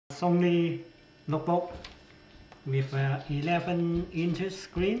Sony notebook with an 11-inch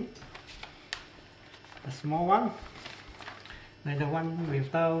screen, a small one, like the one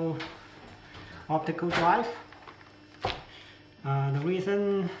without optical drive. The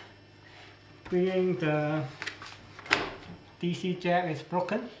reason being the DC jack is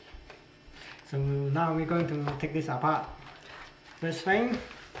broken. So now we're going to take this apart. First thing,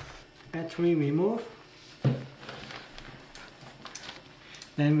 battery remove.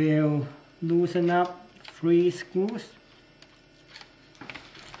 Then we'll loosen up 3 screws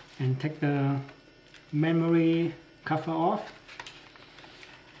and take the memory cover off.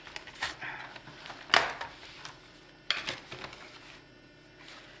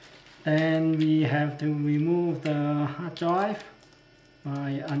 Then we have to remove the hard drive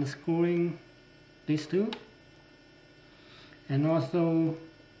by unscrewing these two, and also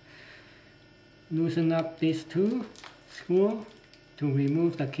loosen up these 2 screws to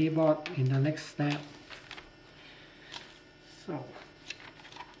remove the keyboard in the next step. So,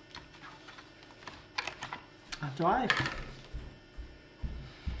 hard drive.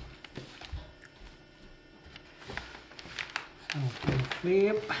 So we'll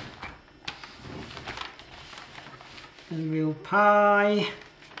flip. And we'll pry.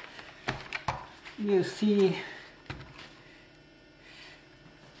 You see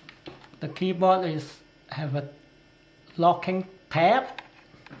the keyboard have a locking tab.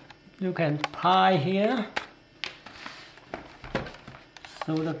 You can pry here,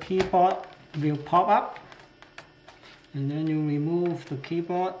 so the keyboard will pop up, and then you remove the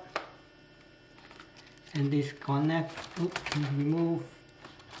keyboard and disconnect. Remove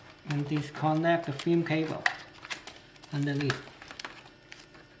and disconnect the film cable underneath.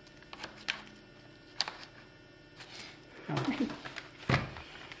 Okay.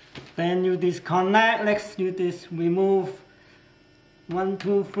 Then you disconnect. Let's do this. Remove 1,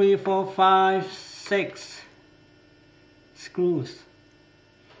 2, 3, 4, 5, 6 screws,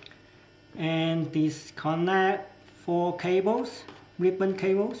 and disconnect 4 cables, ribbon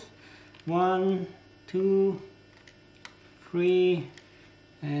cables. 1, 2, 3,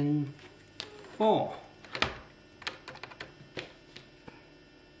 and 4.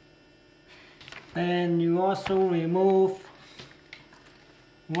 Then you also remove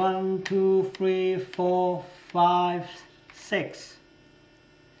 1, 2, 3, 4, 5, 6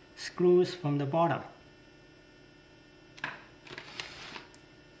 screws from the bottom.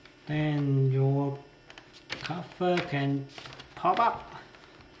 Then your cover can pop up.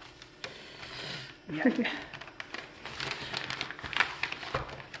 Yeah.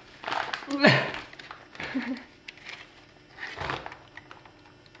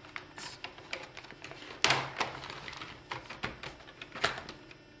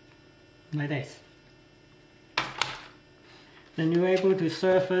 Like this. Then you're able to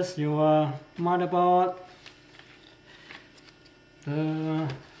surface your motherboard, the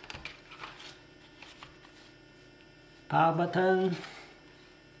power button,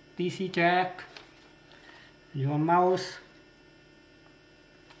 DC jack, your mouse.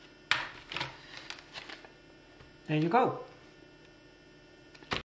 There you go.